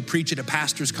 90s to go preach at a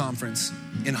pastor's conference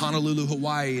in Honolulu,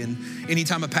 Hawaii. And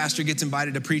anytime a pastor gets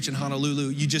invited to preach in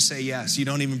Honolulu, you just say yes. You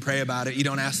don't even pray about it. You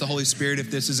don't ask the Holy Spirit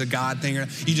if this is a God thing, or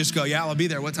you just go, yeah, I'll be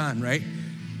there. What time, right?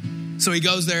 So he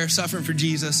goes there suffering for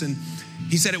Jesus, and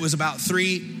he said it was about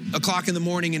 3 o'clock in the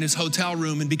morning in his hotel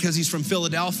room. And because he's from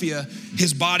Philadelphia,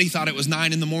 his body thought it was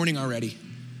 9 in the morning already.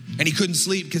 And he couldn't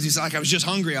sleep because he's like, I was just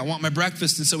hungry. I want my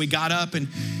breakfast. And so he got up and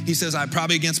he says, I'm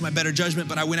probably against my better judgment,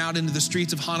 but I went out into the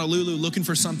streets of Honolulu looking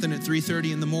for something at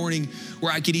 3:30 in the morning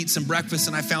where I could eat some breakfast.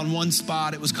 And I found one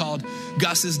spot. It was called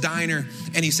Gus's Diner.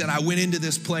 And he said, I went into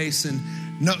this place and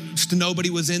nobody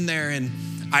was in there. And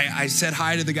I said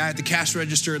hi to the guy at the cash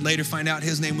register and later find out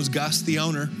his name was Gus, the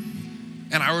owner.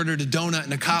 And I ordered a donut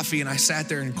and a coffee and I sat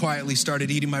there and quietly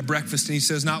started eating my breakfast. And he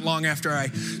says, not long after I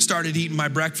started eating my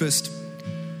breakfast,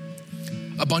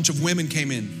 a bunch of women came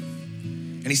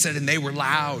in. And he said, and they were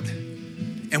loud.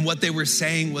 And what they were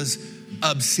saying was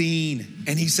obscene.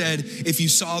 And he said, if you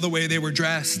saw the way they were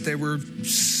dressed, they were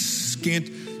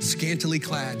scantily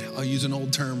clad. I'll use an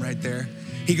old term right there.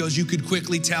 He goes, you could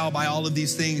quickly tell by all of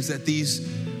these things that these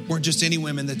weren't just any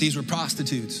women, that these were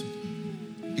prostitutes.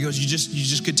 He goes, you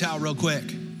just could tell real quick.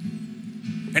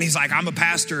 And he's like, I'm a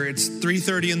pastor. It's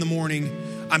 3:30 in the morning.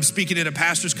 I'm speaking at a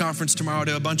pastor's conference tomorrow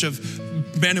to a bunch of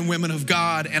men and women of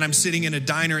God, and I'm sitting in a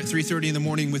diner at 3:30 in the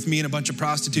morning with me and a bunch of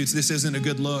prostitutes. This isn't a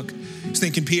good look. He's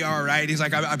thinking PR, right? He's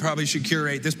like, I probably should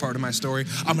curate this part of my story.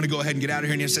 I'm going to go ahead and get out of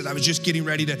here. And he says, I was just getting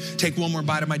ready to take one more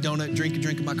bite of my donut, drink a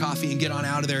drink of my coffee, and get on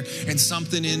out of there. And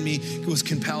something in me was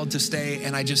compelled to stay,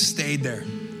 and I just stayed there.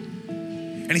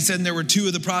 And he said, and there were two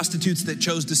of the prostitutes that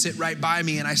chose to sit right by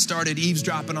me, and I started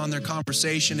eavesdropping on their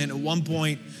conversation. And at one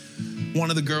point, one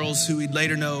of the girls, who we'd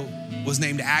later know was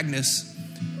named Agnes,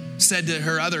 said to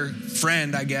her other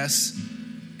friend, I guess,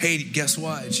 hey, guess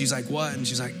what? And she's like, what? And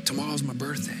she's like, tomorrow's my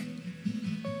birthday.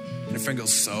 And her friend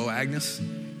goes, so, Agnes?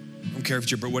 I don't care if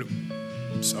it's your birthday.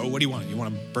 So what do you want? You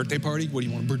want a birthday party? What do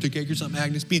you want, a birthday cake or something,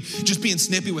 Agnes? Just being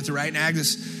snippy with her, right? And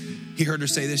Agnes, he heard her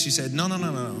say this. She said, no.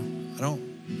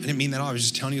 I didn't mean that at all. I was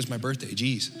just telling you it's my birthday.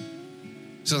 Jeez.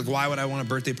 So like, why would I want a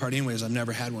birthday party anyways? I've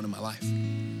never had one in my life.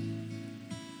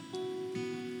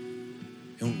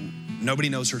 And nobody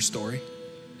knows her story.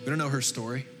 We don't know her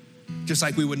story. Just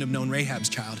like we wouldn't have known Rahab's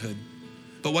childhood.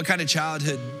 But what kind of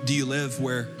childhood do you live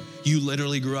where you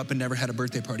literally grew up and never had a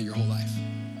birthday party your whole life?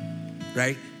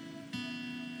 Right?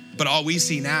 But all we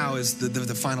see now is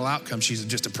the final outcome. She's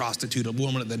just a prostitute, a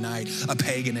woman of the night, a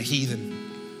pagan, a heathen.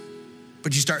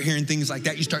 But you start hearing things like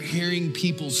that. You start hearing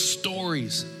people's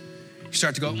stories. You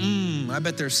start to go, I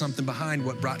bet there's something behind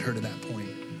what brought her to that point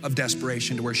of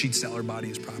desperation to where she'd sell her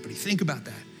body as property. Think about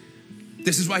that.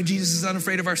 This is why Jesus is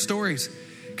unafraid of our stories,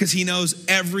 because he knows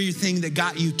everything that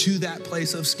got you to that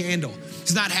place of scandal.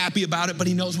 He's not happy about it, but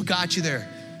he knows what got you there.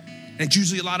 And it's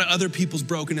usually a lot of other people's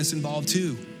brokenness involved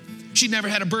too. She'd never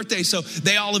had a birthday, so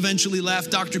they all eventually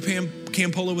left. Dr.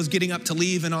 Campolo was getting up to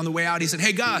leave, and on the way out, he said,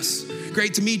 hey, Gus,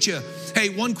 great to meet you. Hey,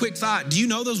 one quick thought. Do you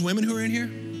know those women who are in here?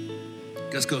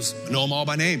 Gus goes, I know them all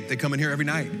by name. They come in here every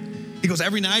night. He goes,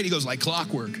 every night? He goes, like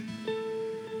clockwork.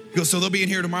 He goes, so they'll be in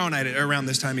here tomorrow night around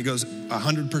this time. He goes,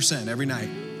 100% every night.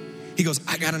 He goes,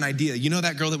 I got an idea. You know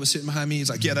that girl that was sitting behind me? He's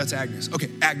like, yeah, that's Agnes. Okay,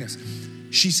 Agnes.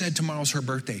 She said tomorrow's her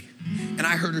birthday. And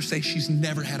I heard her say she's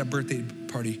never had a birthday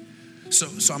party. So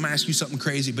I'm gonna ask you something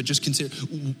crazy, but just consider,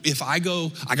 if I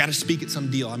go, I gotta speak at some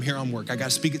deal. I'm here on work. I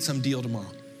gotta speak at some deal tomorrow.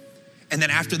 And then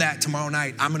after that, tomorrow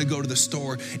night, I'm gonna go to the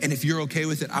store, and if you're okay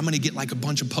with it, I'm gonna get like a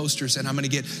bunch of posters, and I'm gonna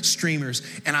get streamers,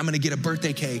 and I'm gonna get a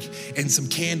birthday cake and some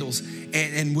candles.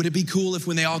 And would it be cool if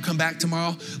when they all come back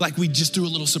tomorrow, like we just threw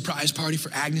a little surprise party for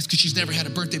Agnes, because she's never had a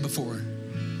birthday before?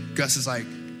 Gus is like,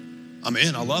 I'm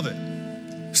in, I love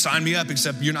it. Sign me up,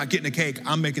 except you're not getting a cake.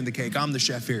 I'm making the cake, I'm the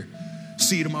chef here.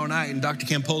 See you tomorrow night. And Dr.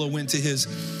 Campolo went to his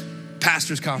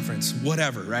pastor's conference,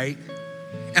 whatever, right?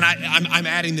 And I'm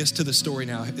adding this to the story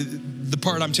now. The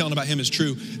part I'm telling about him is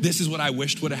true. This is what I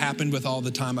wished would have happened with all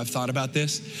the time I've thought about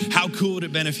this. How cool would it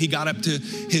have been if he got up to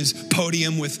his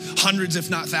podium with hundreds, if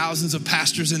not thousands of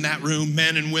pastors in that room,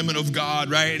 men and women of God,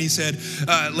 right? And he said,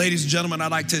 ladies and gentlemen,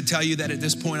 I'd like to tell you that at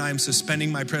this point I am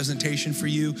suspending my presentation for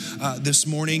you this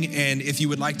morning. And if you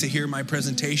would like to hear my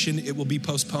presentation, it will be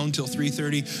postponed till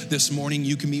 3:30 this morning.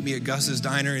 You can meet me at Gus's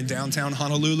Diner in downtown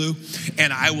Honolulu,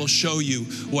 and I will show you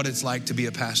what it's like to be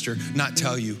a pastor, not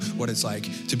tell you what it's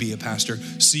like to be a pastor.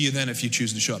 See you then if you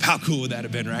choose to show up. How cool would that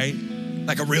have been, right?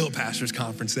 Like a real pastor's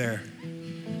conference there.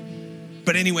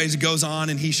 But anyways, it goes on,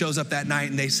 and he shows up that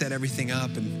night, and they set everything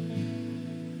up,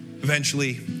 and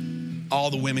eventually all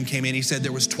the women came in. He said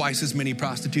there was twice as many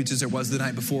prostitutes as there was the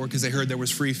night before, because they heard there was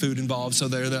free food involved, so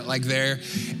they're like there.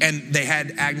 And they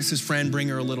had Agnes's friend bring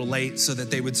her a little late so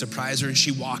that they would surprise her, and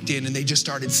she walked in, and they just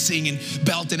started singing,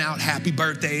 belting out happy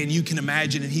birthday, and you can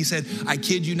imagine. And he said, I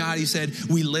kid you not, he said,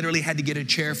 we literally had to get a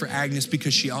chair for Agnes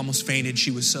because she almost fainted.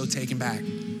 She was so taken back.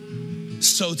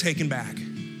 So taken back.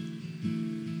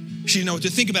 She didn't know what to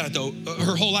think about it though,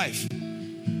 her whole life.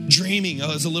 Dreaming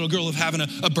as a little girl of having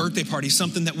a birthday party,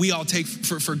 something that we all take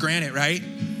for granted, right?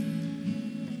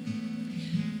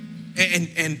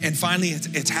 And finally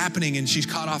it's happening, and she's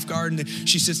caught off guard, and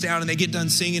she sits down and they get done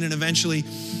singing, and eventually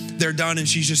they're done, and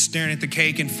she's just staring at the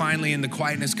cake. And finally in the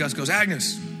quietness, Gus goes,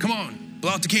 Agnes, come on,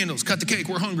 blow out the candles, cut the cake,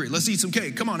 we're hungry, let's eat some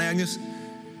cake, come on, Agnes.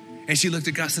 And she looked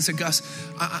at Gus and said, Gus,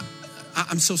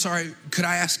 I'm so sorry, could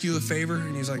I ask you a favor?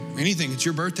 And he's like, anything, it's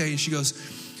your birthday. And she goes,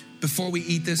 before we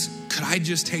eat this, could I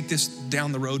just take this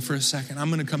down the road for a second? I'm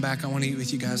gonna come back, I wanna eat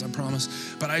with you guys, I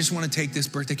promise. But I just wanna take this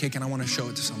birthday cake and I wanna show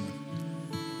it to someone.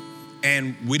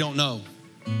 And we don't know.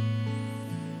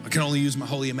 I can only use my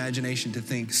holy imagination to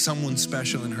think someone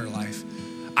special in her life.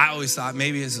 I always thought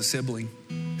maybe as a sibling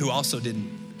who also didn't.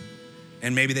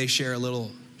 And maybe they share a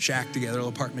little shack together, a little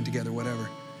apartment together, whatever.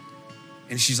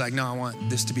 And she's like, no, I want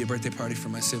this to be a birthday party for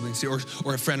my siblings, or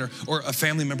a friend, or a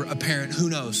family member, a parent, who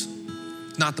knows?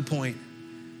 Not the point.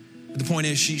 But the point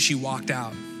is she walked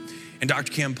out. And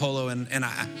Dr. Campolo,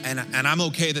 and I'm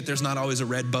okay that there's not always a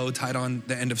red bow tied on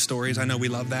the end of stories. I know we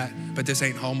love that, but this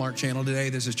ain't Hallmark Channel today,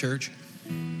 this is church.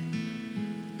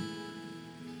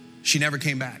 She never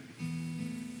came back.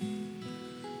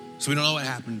 So we don't know what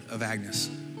happened of Agnes.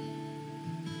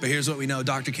 But here's what we know.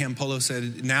 Dr. Campolo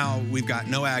said, now we've got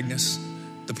no Agnes.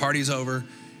 The party's over,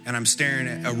 and I'm staring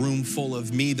at a room full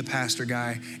of me, the pastor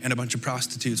guy, and a bunch of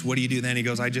prostitutes. What do you do then? He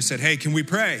goes, I just said, hey, can we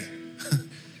pray?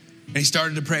 And he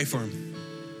started to pray for them.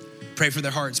 Prayed for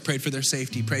their hearts, prayed for their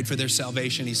safety, prayed for their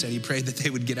salvation. He said he prayed that they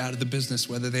would get out of the business,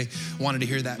 whether they wanted to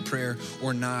hear that prayer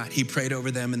or not. He prayed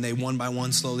over them, and they one by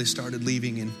one slowly started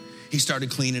leaving, and he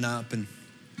started cleaning up. And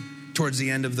towards the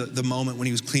end of the moment when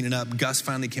he was cleaning up, Gus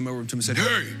finally came over to him and said,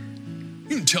 hey, you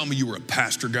didn't tell me you were a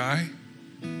pastor guy.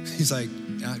 He's like,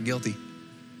 guilty.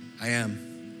 I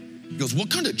am. He goes,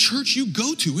 what kind of church you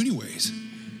go to anyways?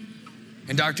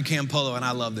 And Dr. Campolo, and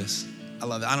I love this. I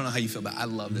love it. I don't know how you feel, but I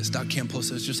love this. Dr. Campolo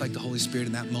says, just like the Holy Spirit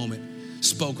in that moment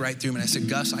spoke right through him. And I said,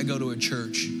 Gus, I go to a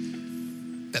church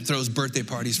that throws birthday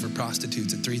parties for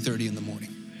prostitutes at 3:30 in the morning.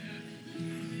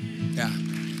 Yeah.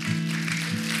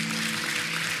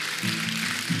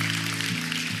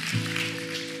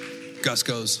 Gus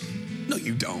goes, no,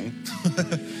 you don't.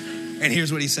 And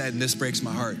here's what he said, and this breaks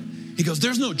my heart. He goes,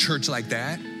 there's no church like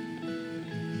that.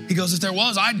 He goes, if there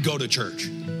was, I'd go to church.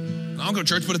 I don't go to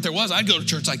church, but if there was, I'd go to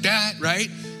church like that, right?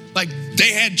 Like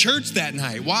they had church that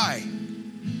night. Why?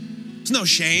 There's no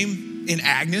shame in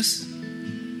Agnes.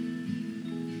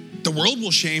 The world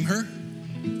will shame her.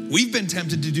 We've been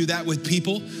tempted to do that with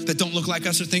people that don't look like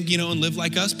us or think, and live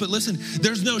like us. But listen,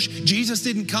 Jesus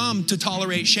didn't come to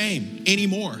tolerate shame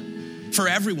anymore for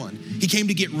everyone. He came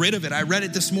to get rid of it. I read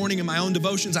it this morning in my own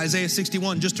devotions, Isaiah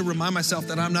 61, just to remind myself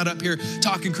that I'm not up here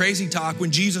talking crazy talk.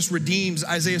 When Jesus redeems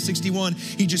Isaiah 61,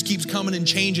 he just keeps coming and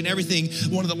changing everything.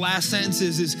 One of the last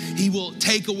sentences is, he will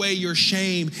take away your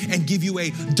shame and give you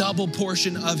a double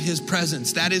portion of his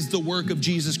presence. That is the work of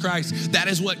Jesus Christ. That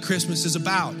is what Christmas is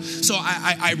about. So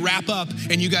I wrap up,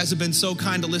 and you guys have been so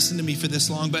kind to listen to me for this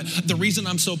long, but the reason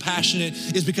I'm so passionate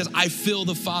is because I feel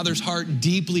the Father's heart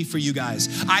deeply for you guys.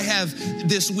 I have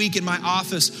this week in my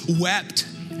office wept.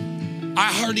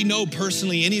 I hardly know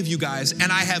personally any of you guys,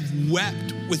 and I have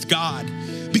wept with God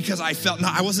because I felt,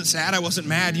 I wasn't sad, I wasn't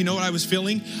mad. You know what I was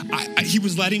feeling? He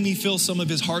was letting me feel some of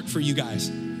his heart for you guys.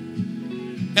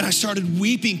 And I started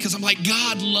weeping because I'm like,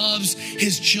 God loves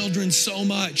his children so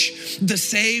much. The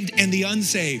saved and the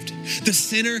unsaved, the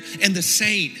sinner and the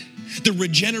saint, the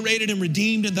regenerated and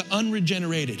redeemed and the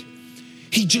unregenerated.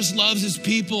 He just loves his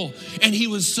people. And he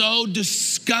was so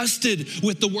disgusted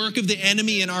with the work of the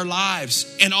enemy in our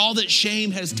lives and all that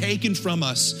shame has taken from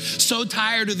us. So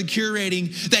tired of the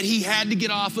curating that he had to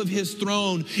get off of his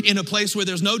throne in a place where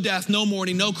there's no death, no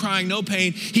mourning, no crying, no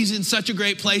pain. He's in such a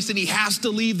great place that he has to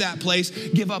leave that place,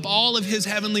 give up all of his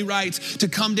heavenly rights to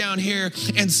come down here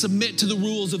and submit to the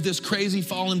rules of this crazy,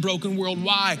 fallen, broken world.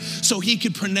 Why? So he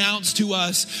could pronounce to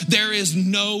us, there is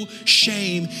no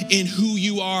shame in who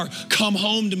you are. Come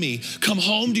home to me. Come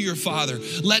home to your Father.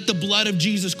 Let the blood of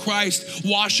Jesus Christ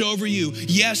wash over you.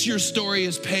 Yes, your story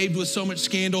is paved with so much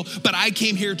scandal, but I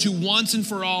came here to once and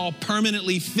for all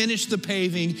permanently finish the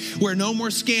paving where no more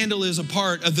scandal is a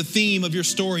part of the theme of your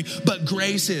story, but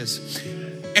grace is.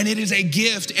 And it is a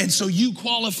gift, and so you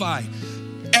qualify.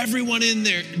 Everyone in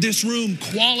this room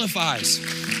qualifies.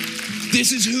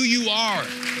 This is who you are.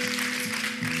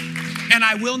 And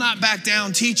I will not back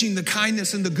down teaching the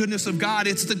kindness and the goodness of God.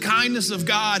 It's the kindness of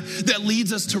God that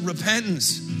leads us to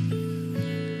repentance.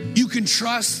 You can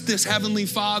trust this Heavenly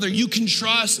Father. You can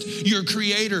trust your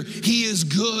Creator. He is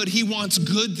good. He wants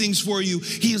good things for you.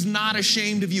 He is not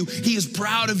ashamed of you. He is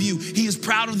proud of you. He is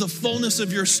proud of the fullness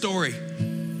of your story.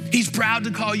 He's proud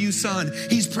to call you son.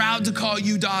 He's proud to call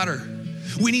you daughter.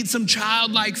 We need some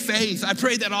childlike faith. I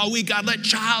prayed that all week. God, let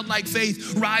childlike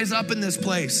faith rise up in this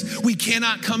place. We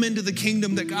cannot come into the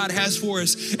kingdom that God has for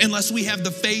us unless we have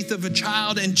the faith of a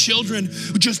child, and children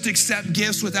just accept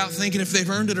gifts without thinking if they've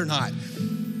earned it or not.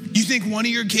 You think one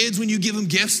of your kids, when you give them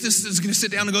gifts, this is going to sit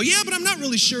down and go, yeah, but I'm not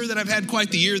really sure that I've had quite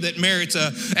the year that merits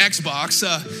a Xbox.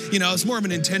 It's more of a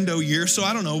Nintendo year, so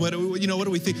I don't know. What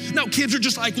do we think? No, kids are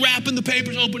just like wrapping the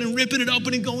papers open and ripping it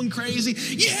open and going crazy.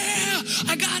 Yeah,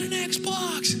 I got an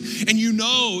Xbox. And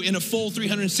in a full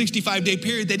 365-day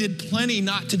period, they did plenty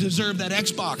not to deserve that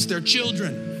Xbox. They're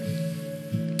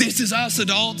children. This is us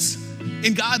adults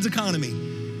in God's economy.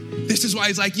 This is why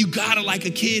he's like, you gotta like a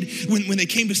kid. When they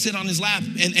came to sit on his lap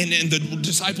and the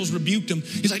disciples rebuked him,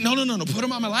 he's like, no, put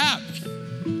him on my lap.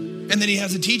 And then he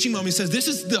has a teaching moment. He says, this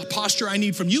is the posture I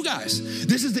need from you guys.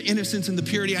 This is the innocence and the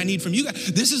purity I need from you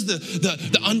guys. This is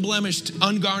the unblemished,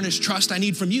 ungarnished trust I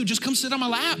need from you. Just come sit on my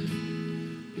lap.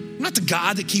 I'm not the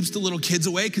God that keeps the little kids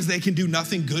away because they can do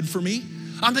nothing good for me.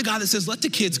 I'm the God that says, let the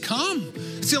kids come.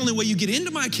 It's the only way you get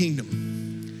into my kingdom.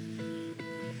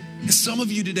 And some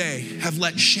of you today have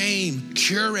let shame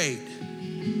curate.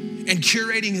 And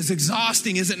curating is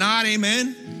exhausting, is it not?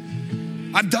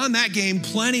 Amen? I've done that game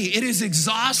plenty. It is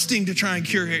exhausting to try and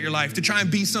curate your life, to try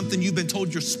and be something you've been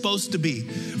told you're supposed to be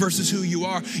versus who you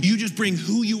are. You just bring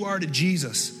who you are to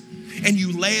Jesus and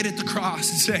you lay it at the cross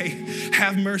and say,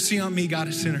 have mercy on me, God,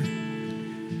 a sinner.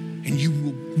 And you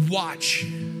will watch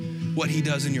what he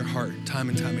does in your heart time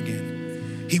and time again.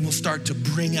 He will start to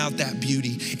bring out that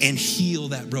beauty and heal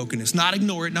that brokenness. Not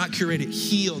ignore it, not curate it,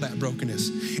 heal that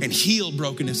brokenness. And healed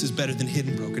brokenness is better than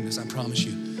hidden brokenness, I promise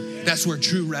you. That's where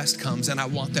true rest comes, and I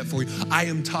want that for you. I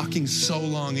am talking so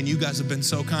long, and you guys have been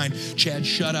so kind. Chad,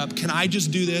 shut up. Can I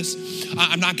just do this?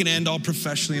 I'm not gonna end all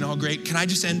professionally and all great. Can I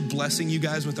just end blessing you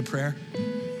guys with a prayer?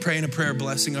 Praying a prayer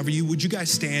blessing over you. Would you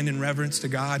guys stand in reverence to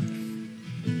God?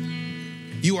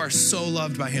 You are so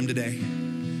loved by him today.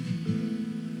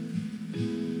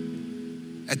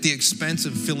 At the expense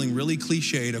of feeling really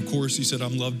cliched, of course, you said,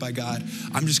 I'm loved by God.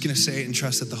 I'm just gonna say it and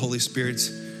trust that the Holy Spirit's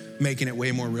making it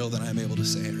way more real than I'm able to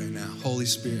say it right now. Holy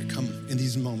Spirit, come in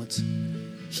these moments.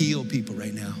 Heal people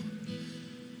right now.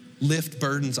 Lift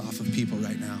burdens off of people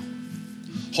right now.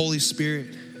 Holy Spirit,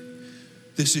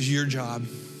 this is your job.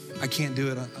 I can't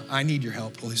do it. I need your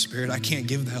help, Holy Spirit. I can't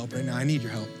give the help right now. I need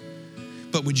your help.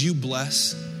 But would you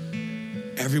bless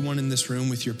everyone in this room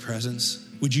with your presence?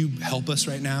 Would you help us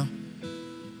right now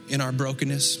in our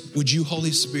brokenness? Would you,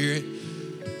 Holy Spirit,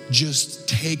 just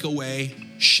take away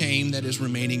shame that is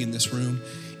remaining in this room?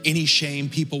 Any shame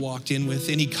people walked in with,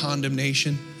 any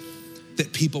condemnation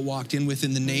that people walked in with,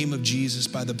 in the name of Jesus,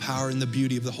 by the power and the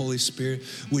beauty of the Holy Spirit,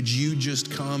 would you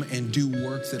just come and do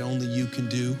work that only you can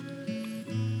do?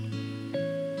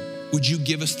 Would you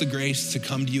give us the grace to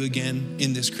come to you again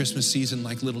in this Christmas season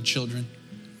like little children?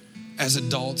 As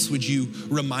adults, would you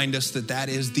remind us that that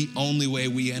is the only way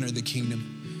we enter the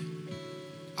kingdom?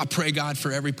 I pray, God,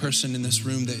 for every person in this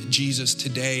room that Jesus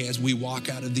today, as we walk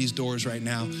out of these doors right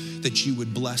now, that you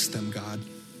would bless them, God,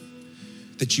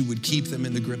 that you would keep them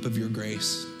in the grip of your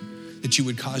grace, that you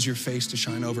would cause your face to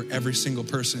shine over every single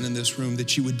person in this room,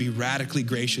 that you would be radically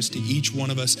gracious to each one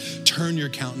of us. Turn your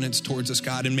countenance towards us,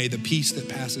 God, and may the peace that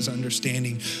passes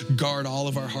understanding guard all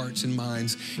of our hearts and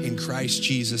minds in Christ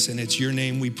Jesus. And it's your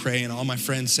name we pray. And all my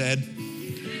friends said,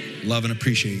 love and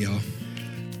appreciate y'all.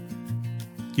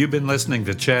 You've been listening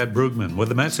to Chad Brugman with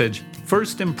the message,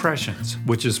 First Impressions,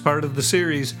 which is part of the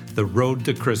series, The Road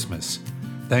to Christmas.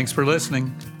 Thanks for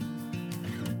listening.